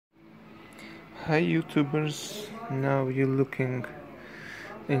Hi YouTubers, now you're looking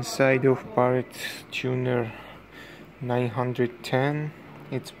inside of Barrett tuner 910.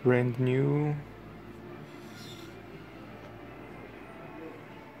 It's brand new.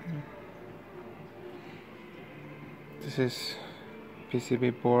 This is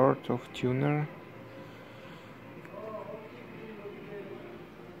PCB board of tuner.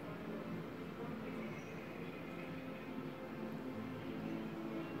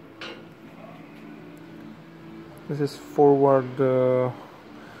 This is forward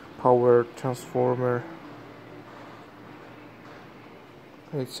power transformer.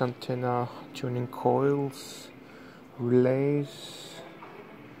 It's antenna tuning coils, relays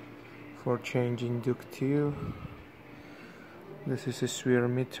for change inductive. This is a sphere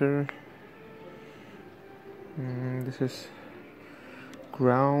meter. This is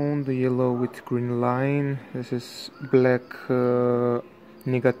ground, yellow with green line. This is black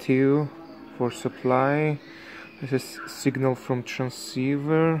negative for supply. This is signal from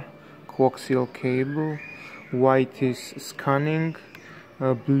transceiver, coaxial cable. White is scanning,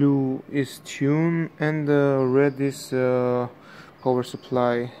 blue is tune, and red is power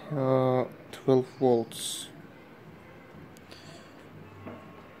supply, 12 volts.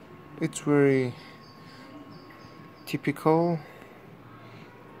 It's very typical,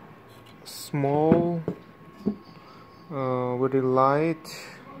 small, very light.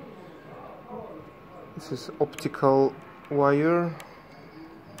 This is optical wire.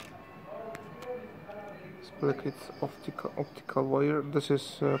 It's like it's optical wire. This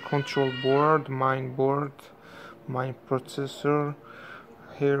is control board, main processor.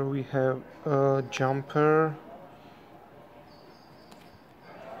 Here we have a jumper.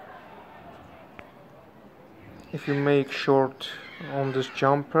 If you make short on this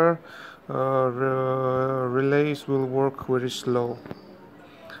jumper, relays will work very slow.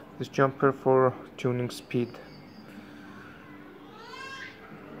 This jumper for tuning speed.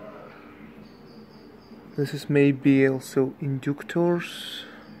 This is maybe also inductors,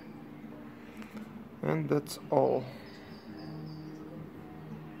 and that's all.